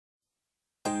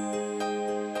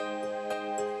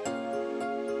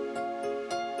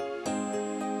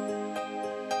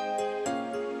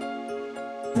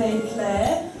meet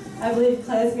Claire. I believe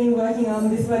Claire's been working on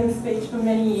this wedding speech for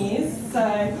many years, so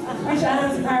which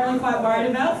Anna's apparently quite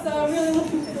worried about, so I'm really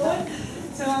looking forward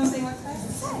to seeing what Claire has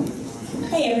to say.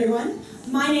 Hey everyone,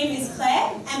 my name is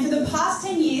Claire, and for the past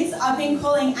 10 years I've been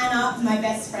calling Anna my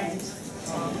best friend.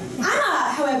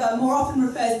 Anna, however, more often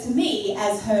refers to me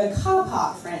as her car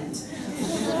park friend.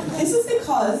 This is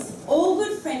because all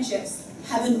good friendships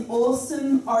have an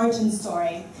awesome origin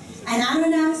story, and Anna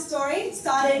and Anna's story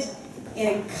started in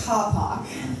a car park.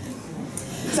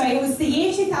 So it was the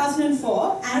year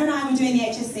 2004, Anna and I were doing the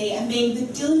HSC, and being the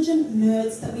diligent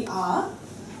nerds that we are,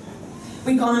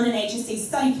 we'd gone on an HSC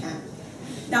study camp.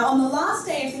 Now on the last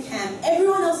day of the camp,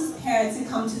 everyone else's parents had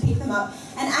come to pick them up,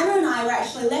 and Anna and I were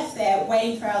actually left there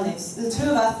waiting for our lifts, the two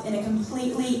of us in a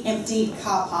completely empty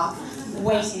car park,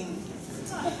 waiting.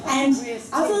 And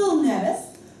I was a little nervous,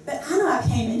 but Anna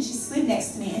came and she slid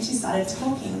next to me and she started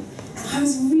talking. And I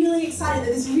was really excited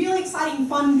that this really exciting,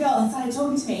 fun girl had started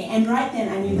talking to me, and right then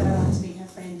I knew that I wanted to be her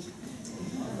friend.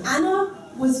 Anna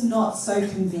was not so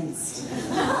convinced.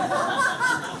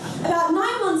 About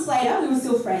 9 months later, we were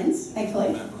still friends,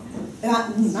 thankfully.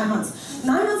 About 9 months.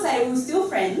 9 months later, we were still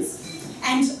friends,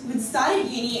 and we'd started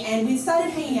uni, and we'd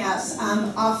started hanging out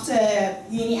after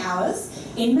uni hours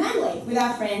in Manly with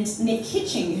our friend Nick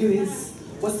Kitching, who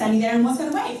was standing there and was going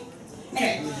to wave.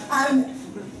 Anyway,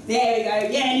 there we go,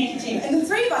 yeah, Nick Kitching. And the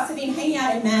three of us had been hanging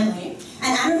out in Manly,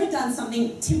 and Anna had done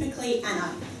something typically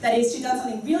Anna. That is, she'd done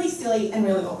something really silly and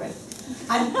really awkward.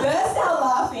 I burst out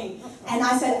laughing, and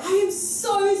I said, I am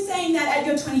so saying that at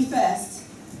your 21st.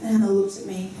 And Anna looked at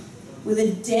me with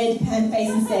a deadpan face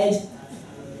and said,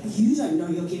 you don't know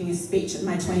you're giving a speech at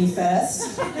my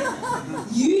 21st.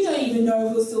 You don't even know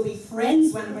if we'll still be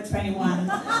friends when we're 21.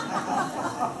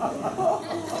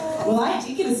 Well, I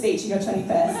did give a speech at your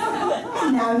 21st,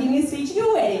 and now I'm giving a speech at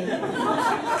your wedding.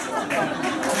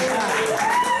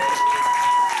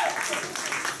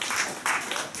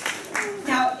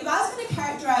 Now, if I was going to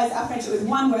characterise our friendship with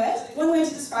one word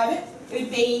to describe it, it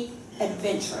would be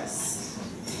adventurous.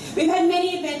 We've had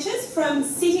many adventures, from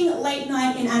sitting late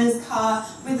night in Anna's car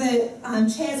with the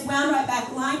chairs wound right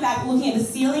back, lying back, looking at the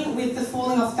ceiling with the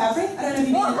falling off fabric. I don't know if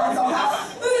you've been in Anna's old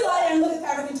house. We would lie down and look at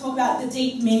fabric and talk about the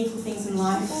deep, meaningful things in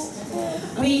life.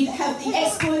 We have the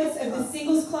exploits of the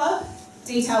Singles Club,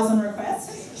 details on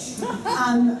request.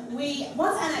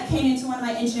 Once Anna came into one of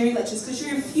my engineering lectures, because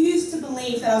she refused to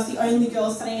believe that I was the only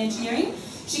girl studying engineering,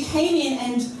 she came in,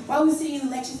 and while we were sitting in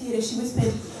the lecture theatre, she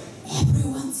whispered,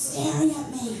 everyone's staring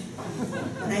at me.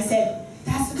 And I said,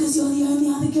 that's because you're the only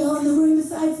other girl in the room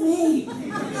besides me.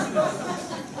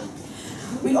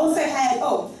 We also had,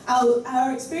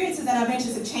 our experiences and our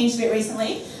adventures have changed a bit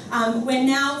recently. We're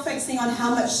now focusing on how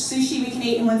much sushi we can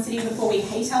eat in one sitting before we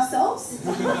hate ourselves.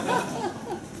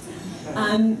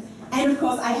 And of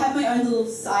course, I have my own little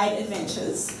side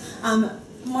adventures.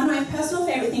 One of my personal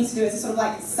favourite things to do as a sort of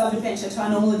like sub-adventure to our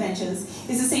normal adventures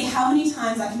is to see how many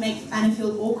times I can make Anna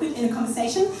feel awkward in a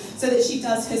conversation so that she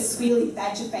does her squealy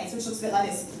badger face, which looks a bit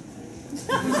like this.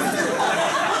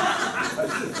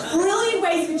 Brilliant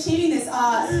ways of achieving this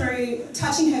are through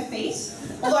touching her feet,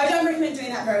 although I don't recommend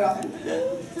doing that very often.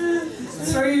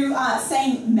 Through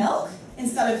saying milk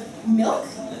instead of milk,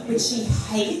 which she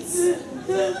hates.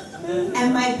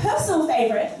 And my personal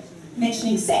favourite,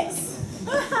 mentioning sex.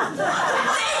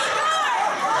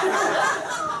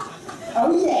 Oh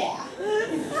yeah!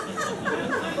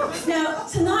 Now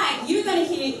tonight you're going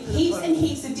to hear heaps and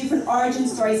heaps of different origin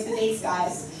stories for these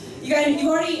guys. You've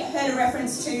already heard a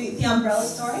reference to the umbrella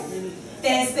story.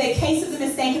 There's the case of the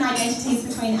mistaken identities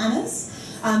between Annas,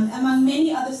 among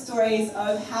many other stories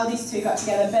of how these two got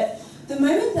together. But the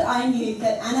moment that I knew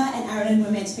that Anna and Arunan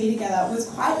were meant to be together was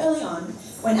quite early on,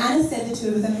 when Anna said the two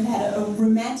of them had had a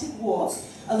romantic walk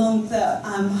along the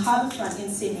harbour front in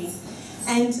Sydney.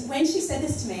 And when she said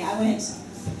this to me, I went,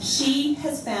 she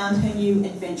has found her new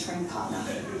adventuring partner.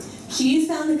 She has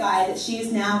found the guy that she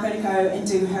is now going to go and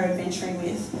do her adventuring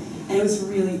with. And it was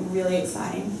really, really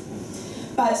exciting.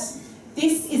 But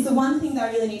this is the one thing that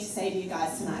I really need to say to you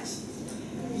guys tonight.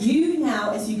 You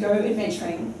now, as you go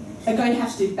adventuring, are going to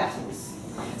have to do battles.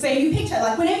 So you picture,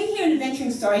 like whenever you hear an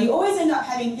adventuring story, you always end up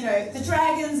having, you know, the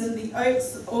dragons and the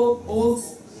oaks, or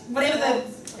whatever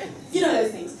those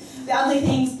things, the ugly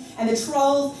things, and the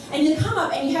trolls, and you come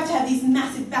up and you have to have these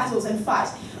massive battles and fight.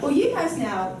 Well, you guys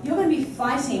now, you're going to be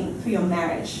fighting for your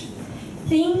marriage.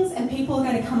 Things and people are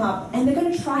going to come up and they're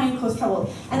going to try and cause trouble,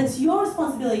 and it's your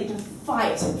responsibility to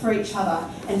fight for each other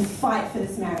and fight for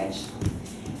this marriage.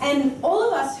 And all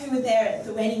of us who were there at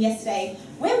the wedding yesterday,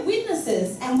 we're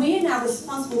witnesses, and we are now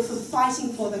responsible for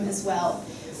fighting for them as well.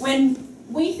 When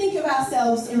we think of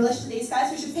ourselves in relation to these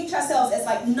guys, we should picture ourselves as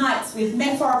like knights with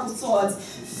metaphorical swords,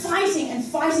 fighting and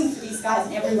fighting for these guys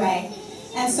in every way.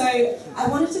 And so I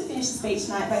wanted to finish the speech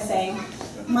tonight by saying,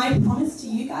 my promise to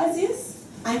you guys is,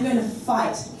 I'm going to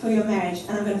fight for your marriage,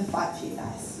 and I'm going to fight for you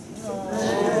guys.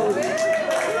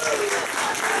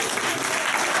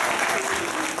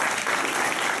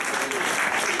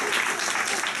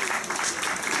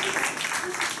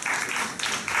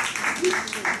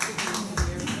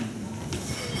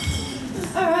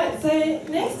 Alright, so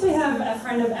next we have a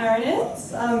friend of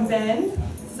Arunan's, Ben.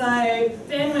 So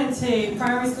Ben went to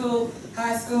primary school,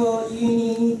 high school,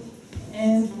 uni,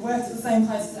 and worked at the same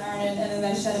place as Arunan, and then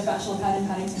they shared a bachelor pad in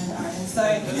Paddington with Arunan. So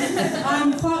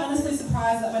I'm quite honestly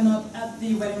surprised that we're not at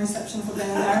the wedding reception for Ben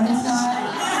and Arunan tonight.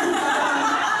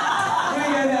 Here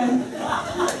we go, Ben.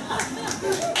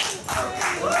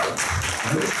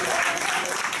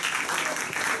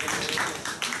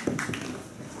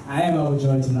 I am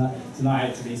overjoyed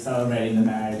tonight to be celebrating the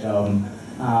marriage of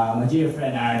my dear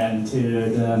friend Arunan to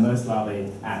the most lovely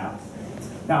Anna.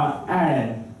 Now,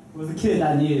 Arunan was a kid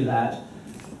that knew that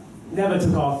never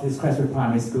took off his Crestwood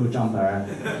Primary School jumper,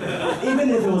 even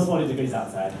if it was 40 degrees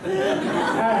outside.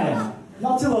 Arunan,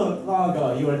 not too long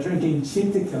ago, you were drinking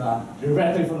cheap tequila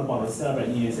directly from the bottle to celebrate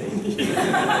New Year's Eve.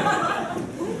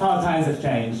 How times have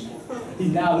changed.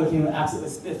 He's now looking absolutely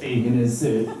spiffy in his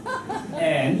suit,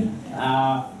 and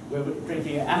we're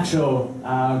drinking actual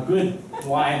good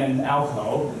wine and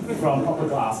alcohol from proper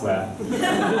glassware.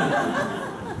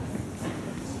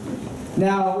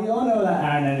 Now, we all know that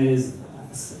Arunan is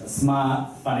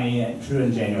smart, funny, true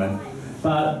and genuine,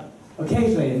 but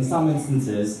occasionally, in some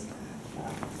instances,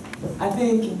 I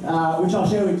think, which I'll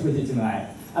share with you tonight,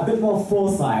 a bit more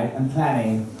foresight and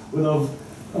planning would have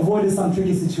avoided some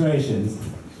tricky situations.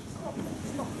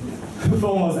 The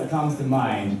foremost that comes to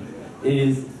mind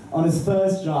is on his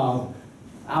first job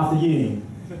after uni.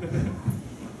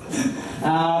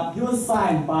 He was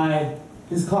assigned by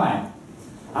his client,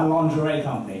 a lingerie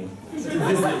company, to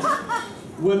visit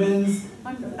women's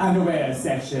underwear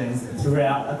sections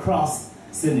across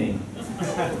Sydney.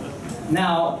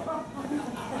 Now,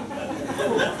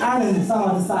 Arunan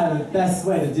somehow decided the best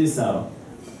way to do so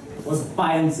was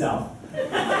by himself,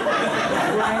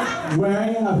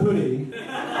 wearing a hoodie.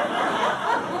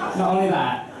 Not only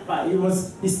that, but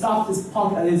he stuffed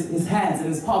his hands in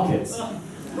his pockets.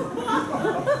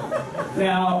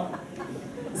 Now,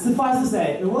 suffice to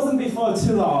say, it wasn't before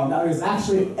too long that he was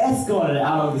actually escorted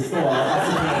out of the store.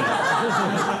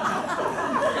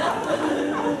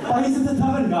 But he's a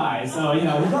determined guy, so he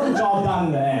got the job done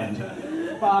in the end.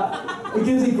 But it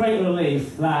gives me great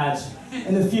relief that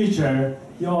in the future,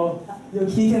 he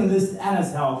can enlist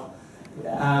Anna's help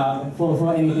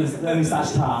for any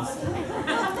such task.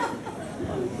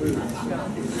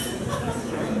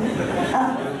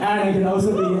 Arunan can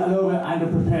also be a little bit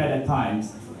underprepared at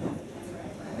times.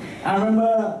 I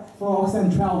remember for Oxen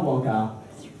Trail Walker,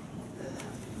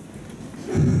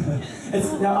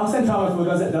 Oxen Trail Walker, for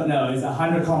those that don't know, is a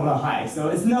 100-kilometer hike, so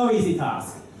it's no easy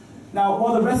task. Now,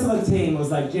 while the rest of the team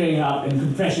was like gearing up in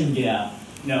compression gear,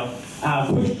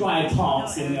 quick dry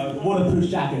tops and waterproof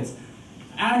jackets,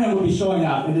 Arunan would be showing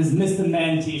up in his Mr.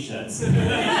 Man t-shirts.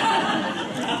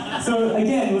 So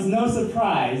again, it was no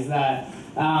surprise that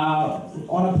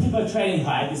on a particular training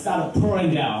hike, it started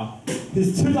pouring down.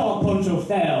 His $2 poncho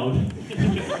failed,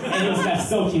 and he was left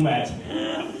soaking wet.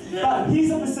 But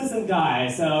he's a persistent guy,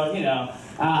 so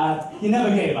he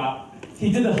never gave up.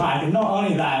 He did the hike, and not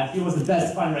only that, he was the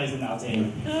best fundraiser in our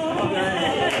team.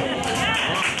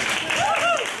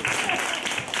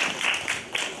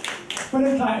 When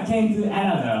it came to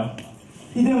Anna, though,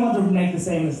 he didn't want to make the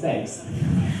same mistakes.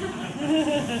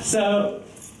 So,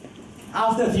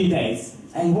 after a few days,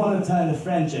 and he wanted to turn the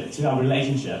friendship to a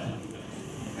relationship.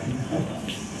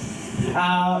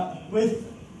 With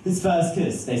his first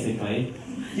kiss, basically,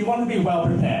 he wanted to be well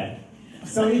prepared.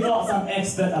 So he got some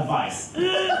expert advice.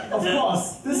 Of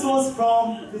course, this was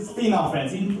from his female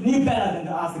friends. He knew better than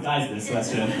to ask the guys this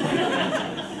question.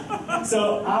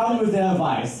 So, armed with their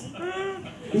advice,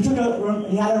 he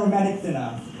had a romantic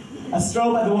dinner, a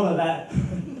stroll by the water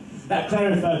that Claire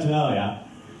referred to earlier.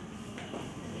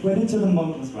 Waited till the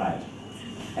moment was right,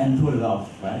 and pulled it off,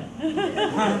 right?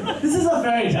 This is a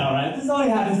fairy tale, right? This only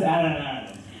happens to Anna and Arunan.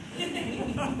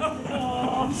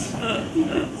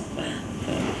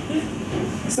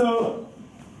 So,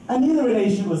 I knew the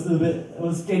relationship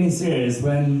was getting serious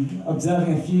when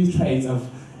observing a few traits of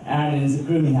Arunan's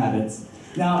grooming habits.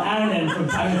 Now, Arunan, from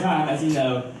time to time, as you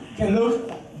know, can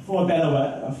look, for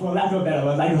lack of a better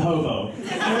word, like a hobo.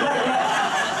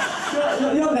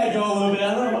 You'll let go a little bit. I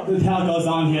don't know what the hell goes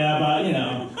on here, but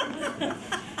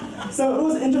So So it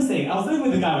was interesting. I was living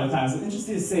with the guy at the time, so it was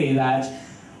interesting to see that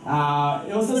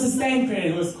it was a sustained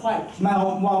period. It was quite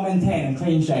well maintained and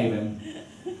clean shaven.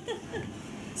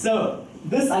 So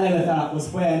this I later found out was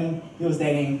when he was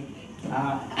dating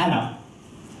Anna.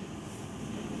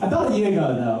 About a year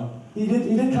ago, though, he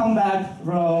did come back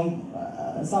from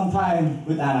sometime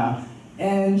with Anna,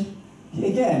 and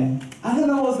again, I don't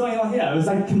know what was going on here. It was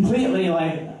like completely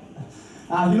like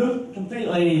he looked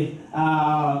completely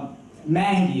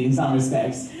mangy in some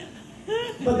respects.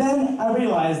 But then I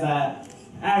realized that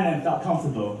Arunan felt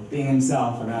comfortable being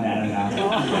himself around Anna now.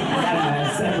 Anna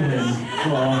accepted him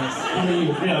for who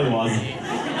he really was.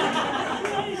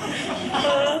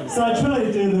 So I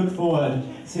truly do look forward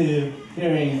to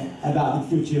hearing about the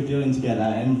future of building together,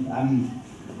 and I'm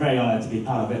very honoured to be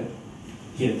part of it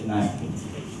here tonight.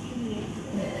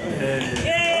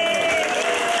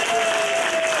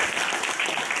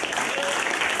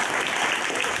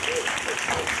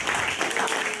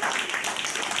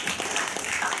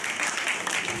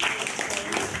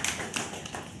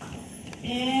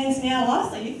 And now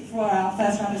lastly, for our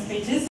first round of speeches,